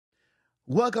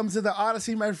Welcome to the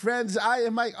Odyssey, my friends. I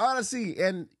am Mike Odyssey,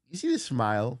 and you see this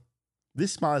smile?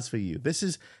 This smile is for you. This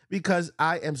is because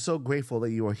I am so grateful that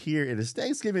you are here. It is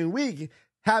Thanksgiving week.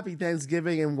 Happy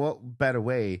Thanksgiving, and what better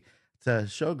way to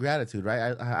show gratitude,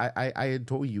 right? I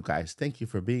adore you guys. Thank you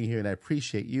for being here, and I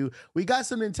appreciate you. We got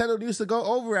some Nintendo news to go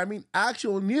over. I mean,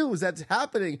 actual news that's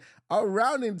happening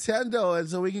around Nintendo, and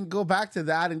so we can go back to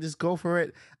that and just go for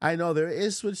it. I know there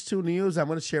is Switch 2 news. I'm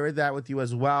going to share that with you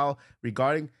as well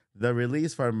regarding the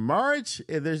release for March.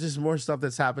 There's just more stuff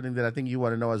that's happening that I think you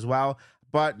want to know as well.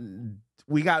 But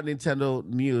we got Nintendo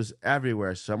news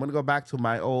everywhere. So I'm going to go back to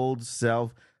my old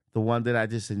self, the one that I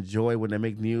just enjoy when they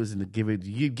make news and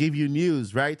give you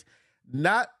news, right?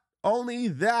 Not only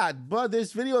that, but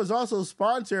this video is also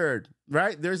sponsored,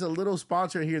 right? There's a little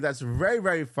sponsor here that's very,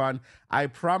 very fun. I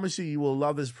promise you, you will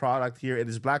love this product here. It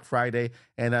is Black Friday,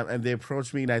 and they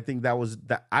approached me, and I think that was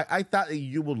that. I thought that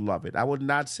you would love it. I would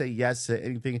not say yes to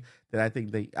anything that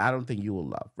I don't think you will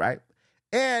love, right?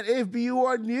 And if you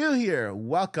are new here,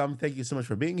 welcome. Thank you so much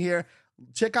for being here.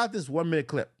 Check out this 1-minute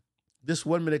clip. This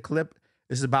 1-minute clip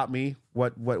is about me,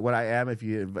 what I am. If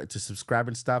you to subscribe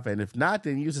and stuff, and if not,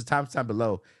 then use the timestamp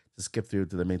below to skip through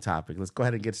to the main topic. Let's go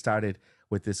ahead and get started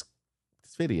with this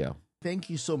video.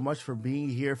 Thank you so much for being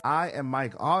here. I am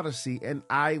Mike Odyssey, and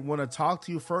I want to talk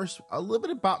to you first a little bit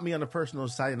about me on a personal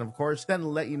side, and of course, then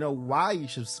let you know why you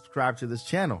should subscribe to this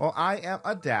channel. Well, I am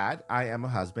a dad. I am a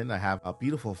husband. I have a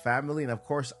beautiful family, and of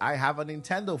course, I have a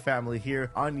Nintendo family here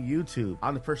on YouTube.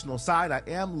 On the personal side, I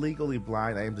am legally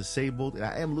blind. I am disabled, and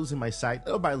I am losing my sight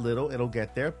little by little. It'll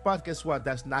get there, but guess what?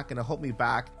 That's not going to hold me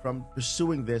back from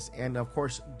pursuing this, and of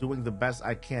course, doing the best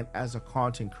I can as a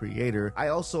content creator. I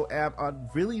also am a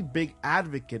really big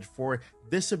advocate for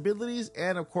disabilities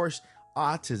and of course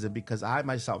autism, because I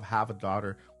myself have a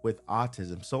daughter with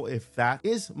autism. So if that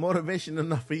is motivation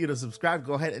enough for you to subscribe,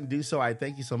 go ahead and do so. I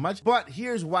thank you so much. But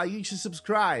here's why you should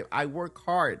subscribe. I work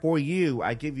hard for you.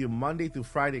 I give you Monday through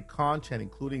Friday content,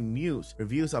 including news,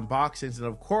 reviews, unboxings, and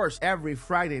of course, every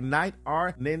Friday night,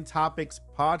 our Nintopics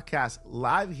Podcast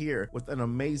live here with an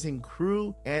amazing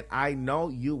crew, and I know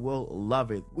you will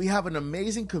love it. We have an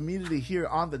amazing community here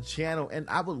on the channel, and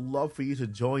I would love for you to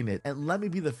join it. And let me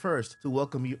be the first to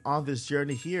welcome you on this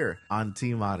journey here on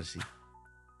Team Odyssey.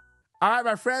 All right,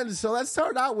 my friends, so let's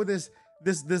start out with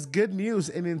this good news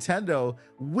in Nintendo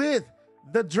with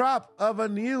the drop of a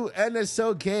new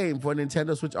NSO game for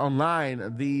Nintendo Switch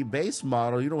Online, the base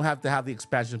model. You don't have to have the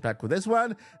expansion pack for this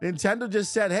one. Nintendo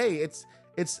just said, hey,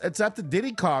 it's up to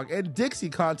Diddy Kong and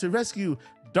Dixie Kong to rescue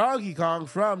Donkey Kong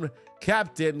from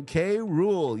Captain K.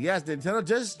 Rool. Yes, Nintendo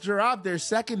just dropped their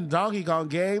second Donkey Kong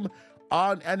game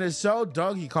on NSO,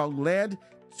 Donkey Kong Land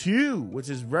 2, which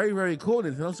is very, very cool.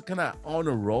 Nintendo's kind of on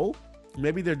a roll.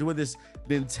 Maybe they're doing this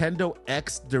Nintendo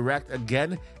X Direct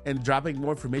again and dropping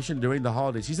more information during the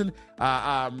holiday season.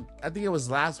 I think it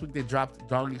was last week they dropped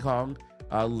Donkey Kong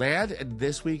Land, and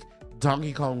this week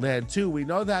Donkey Kong Land 2. We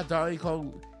know that Donkey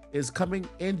Kong is coming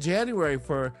in January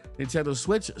for Nintendo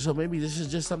Switch, so maybe this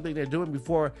is just something they're doing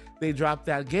before they drop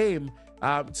that game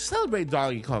to celebrate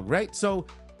Donkey Kong, right? So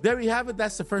there we have it.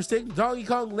 That's the first thing. Donkey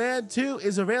Kong Land 2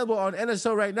 is available on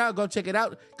NSO right now. Go check it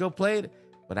out. Go play it.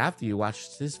 But after you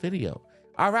watch this video.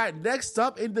 All right, next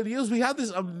up in the news, we have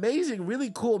this amazing,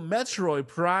 really cool Metroid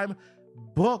Prime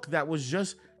book that was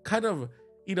just kind of,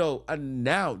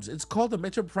 announced. It's called the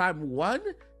Metroid Prime 1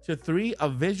 to 3, a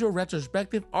visual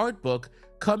retrospective art book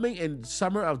coming in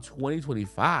summer of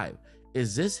 2025.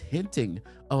 Is this hinting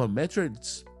of a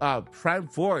Metroid Prime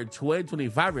 4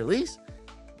 2025 release?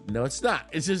 No, it's not.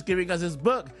 It's just giving us this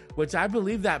book, which I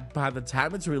believe that by the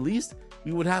time it's released,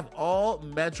 we would have all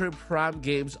Metroid Prime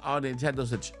games on Nintendo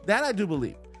Switch. That I do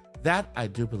believe.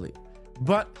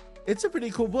 But it's a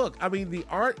pretty cool book. I mean, the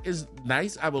art is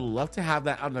nice. I would love to have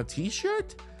that on a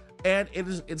t-shirt. And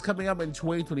it's coming up in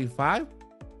 2025.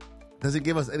 Doesn't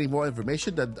give us any more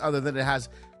information other than it has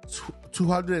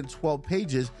 212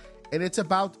 pages. And it's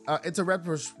about, it's a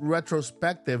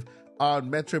retrospective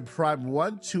on Metroid Prime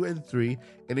 1, 2, and 3.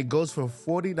 And it goes for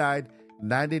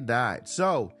 $49.99.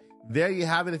 So there you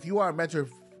have it. If you are a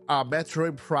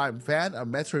Metroid Prime fan, a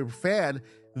Metroid fan,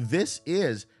 this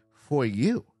is for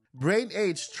you. Brain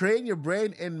Age, train your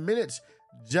brain in minutes.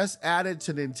 Just added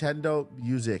to Nintendo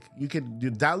Music. You can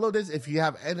download this if you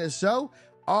have NSO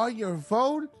on your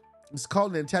phone. It's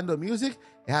called Nintendo Music.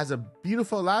 It has a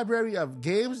beautiful library of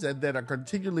games that are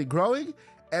continually growing.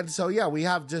 And so, yeah, we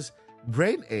have just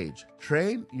Brain Age,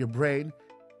 train your brain,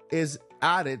 is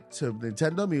added to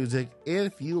Nintendo Music.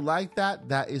 If you like that,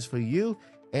 that is for you,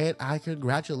 and I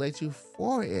congratulate you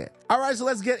for it. All right, so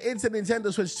let's get into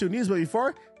Nintendo Switch 2 news, but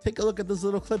before, take a look at this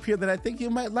little clip here that I think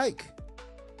you might like.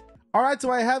 All right,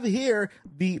 so I have here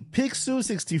the Pixel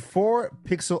 64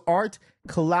 pixel art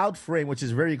cloud frame, which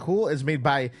is very cool. It's made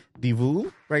by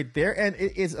Divoom right there, and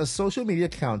it is a social media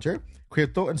counter,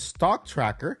 crypto and stock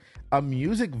tracker, a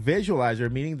music visualizer,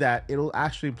 meaning that it'll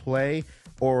actually play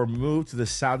or move to the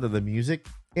sound of the music,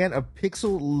 and a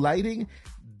pixel lighting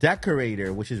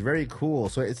decorator, which is very cool.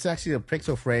 So it's actually a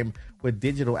pixel frame with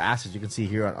digital assets you can see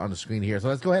here on the screen here. So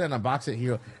let's go ahead and unbox it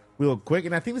here real quick.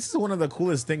 And I think this is one of the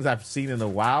coolest things I've seen in a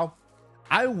while.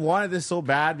 I wanted this so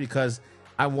bad because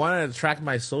I wanted to track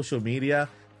my social media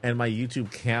and my YouTube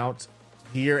count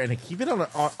here and keep it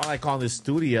on this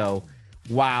studio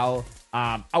while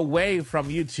away from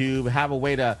YouTube, have a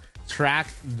way to track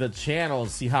the channel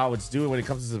and see how it's doing when it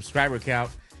comes to subscriber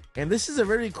count. And this is a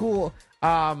very cool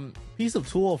piece of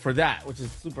tool for that, which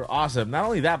is super awesome. Not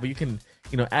only that, but you can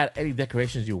add any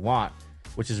decorations you want,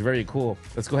 which is very cool.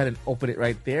 Let's go ahead and open it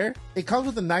right there. It comes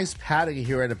with a nice padding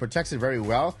here and it protects it very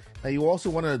well. Now you also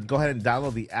want to go ahead and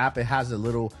download the app. It has a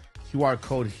little QR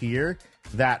code here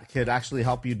that could actually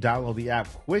help you download the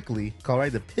app quickly. Call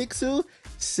right the Pixel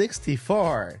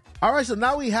 64. All right, so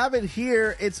now we have it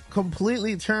here. It's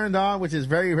completely turned on, which is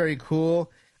very, very cool.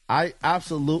 I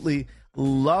absolutely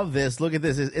love this. Look at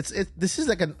this. This is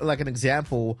like an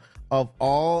example of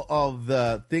all of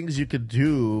the things you could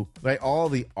do, right? All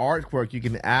the artwork you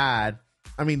can add.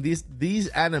 I mean, these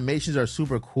animations are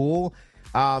super cool.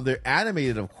 They're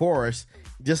animated, of course,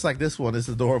 just like this one. It's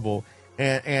adorable.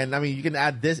 And I mean, you can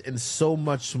add this and so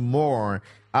much more.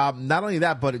 Not only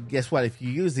that, but guess what? If you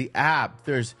use the app,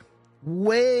 there's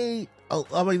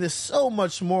there's so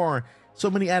much more. So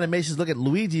many animations. Look at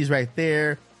Luigi's right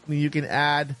there. You can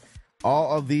add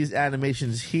all of these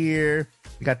animations here.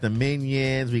 We got the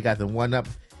minions. We got the one-up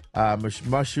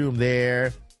mushroom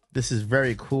there. This is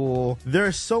very cool.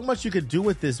 There's so much you could do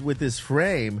with this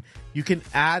frame. You can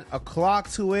add a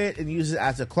clock to it and use it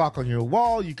as a clock on your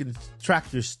wall. You can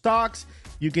track your stocks.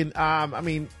 You can,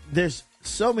 there's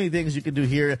so many things you can do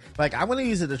here. Like, I'm going to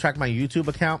use it to track my YouTube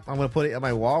account. I'm going to put it on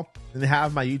my wall and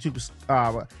have my YouTube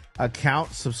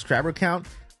subscriber count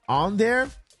on there.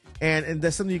 And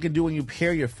that's something you can do when you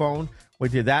pair your phone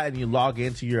with that and you log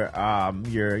into your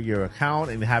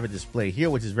account and have it display here,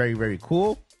 which is very, very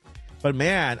cool. But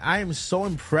man, I am so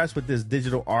impressed with this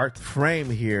digital art frame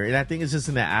here. And I think it's just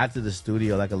going to add to the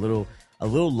studio like a little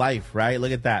life, right?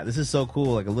 Look at that. This is so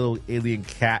cool, like a little alien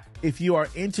cat. If you are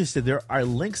interested, there are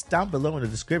links down below in the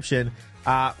description.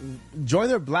 Join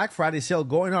their Black Friday sale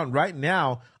going on right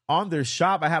now on their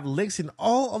shop. I have links in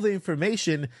all of the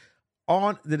information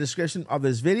on the description of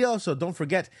this video, so don't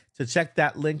forget to check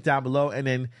that link down below and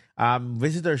then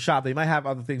visit their shop. They might have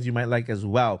other things you might like as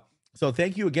well. So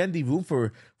thank you again, Divoom,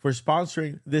 for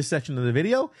sponsoring this section of the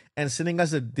video and sending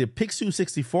us the Pixel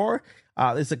 64.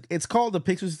 It's called the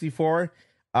Pixel 64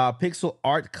 Pixel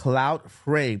Art Cloud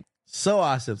Frame. So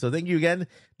awesome. So thank you again,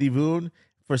 Divoom,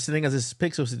 for sending us this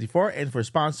Pixel 64 and for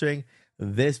sponsoring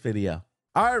this video.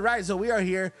 All right, so we are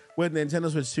here with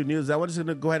Nintendo Switch 2 news. I was just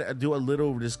going to go ahead and do a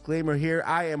little disclaimer here.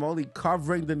 I am only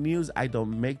covering the news. I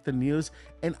don't make the news.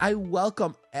 And I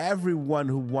welcome everyone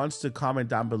who wants to comment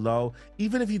down below,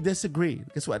 even if you disagree.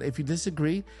 Guess what? If you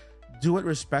disagree, do it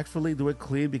respectfully, do it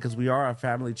clean, because we are a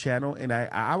family channel. And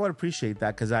I would appreciate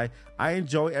that because I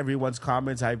enjoy everyone's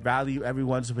comments. I value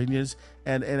everyone's opinions.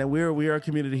 And we are a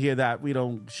community here that we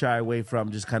don't shy away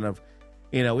from just kind of,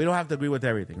 we don't have to agree with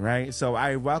everything, right? So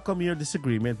I welcome your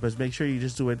disagreement, but make sure you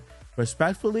just do it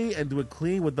respectfully and do it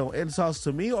clean with no insults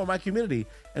to me or my community.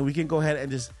 And we can go ahead and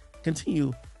just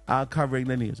continue covering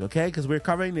the news, okay? Because we're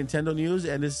covering Nintendo news,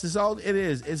 and this is all it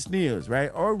is. It's news, right?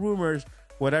 Or rumors,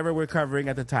 whatever we're covering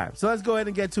at the time. So let's go ahead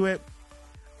and get to it.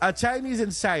 A Chinese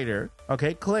insider,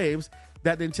 okay, claims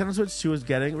that Nintendo Switch 2 is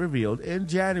getting revealed in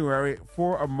January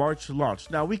for a March launch.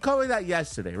 Now, we covered that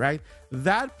yesterday, right?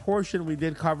 That portion we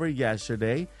did cover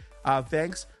yesterday.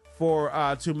 Thanks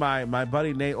to my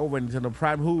buddy Nate over at Nintendo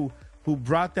Prime, who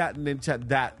brought that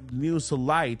news to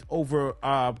light over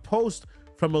a post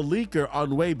from a leaker on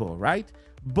Weibo, right?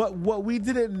 But what we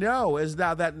didn't know is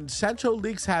now that Central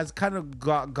Leaks has kind of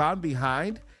gone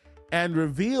behind and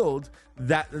revealed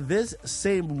that this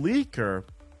same leaker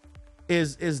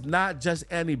is not just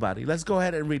anybody. Let's go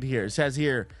ahead and read here. It says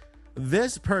here,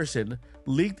 this person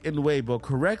leaked in Weibo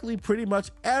correctly pretty much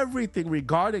everything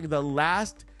regarding the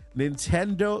last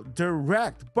Nintendo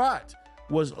Direct, but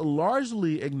was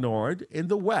largely ignored in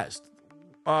the West.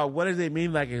 What do they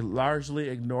mean, like largely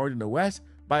ignored in the West?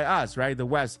 By us, right? The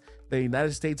West, the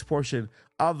United States portion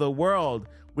of the world.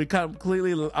 We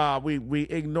completely, we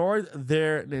ignored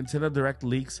their Nintendo Direct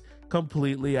leaks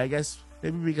completely, I guess,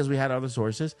 maybe because we had other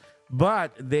sources.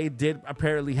 But they did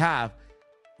apparently have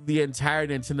the entire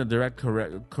Nintendo Direct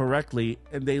correctly,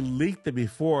 and they leaked it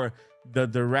before the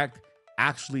Direct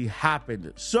actually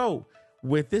happened. So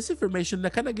with this information,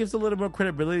 that kind of gives a little more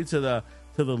credibility to the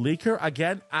leaker.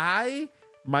 Again, I'm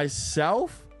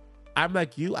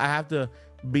like you. I have to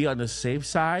be on the safe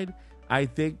side. I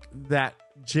think that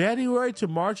January to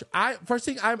March. I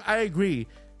agree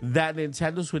that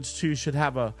Nintendo Switch 2 should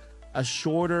have a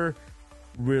shorter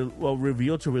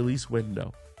reveal to release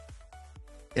window.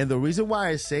 And the reason why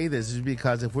I say this is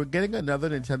because if we're getting another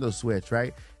Nintendo Switch,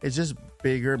 right, it's just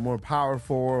bigger, more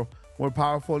powerful.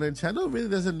 Nintendo really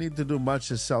doesn't need to do much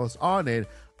to sell us on it,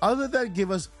 other than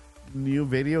give us new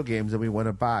video games that we want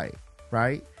to buy,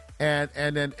 right? And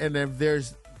if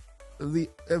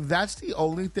that's the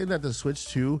only thing that the Switch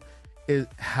 2 is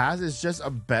just a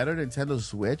better Nintendo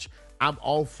Switch, I'm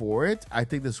all for it. I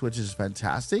think the Switch is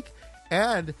fantastic,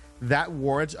 and that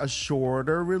warrants a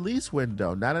shorter release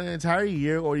window, not an entire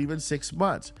year or even 6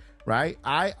 months, right?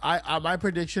 My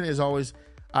prediction is always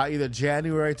either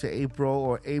January to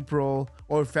April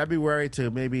or February to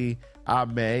maybe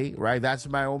May, right? That's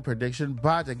my own prediction.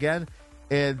 But again,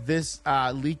 this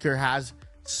leaker has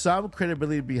some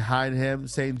credibility behind him,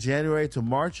 saying January to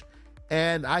March,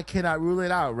 and I cannot rule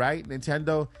it out, right?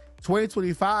 Nintendo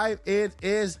 2025, it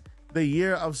is the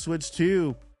year of Switch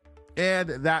 2, and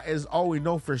that is all we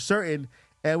know for certain.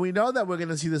 And we know that we're going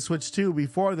to see the Switch 2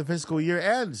 before the fiscal year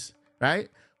ends, right?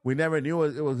 We never knew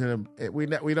it was going to,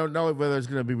 we don't know whether it's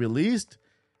going to be released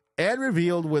and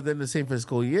revealed within the same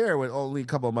fiscal year with only a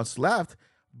couple of months left.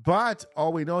 But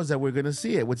all we know is that we're going to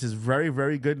see it, which is very,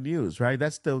 very good news, right?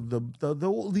 That's the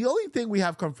only thing we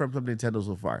have confirmed from Nintendo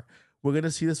so far. We're going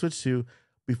to see the Switch 2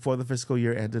 before the fiscal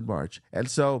year ends in March. And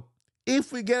so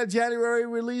if we get a January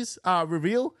release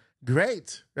reveal,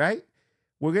 great, right?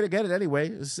 We're going to get it anyway.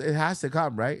 It has to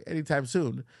come, right? Anytime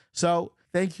soon. So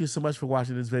thank you so much for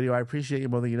watching this video. I appreciate you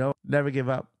more than you know. Never give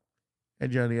up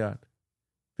and journey on.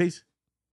 Peace.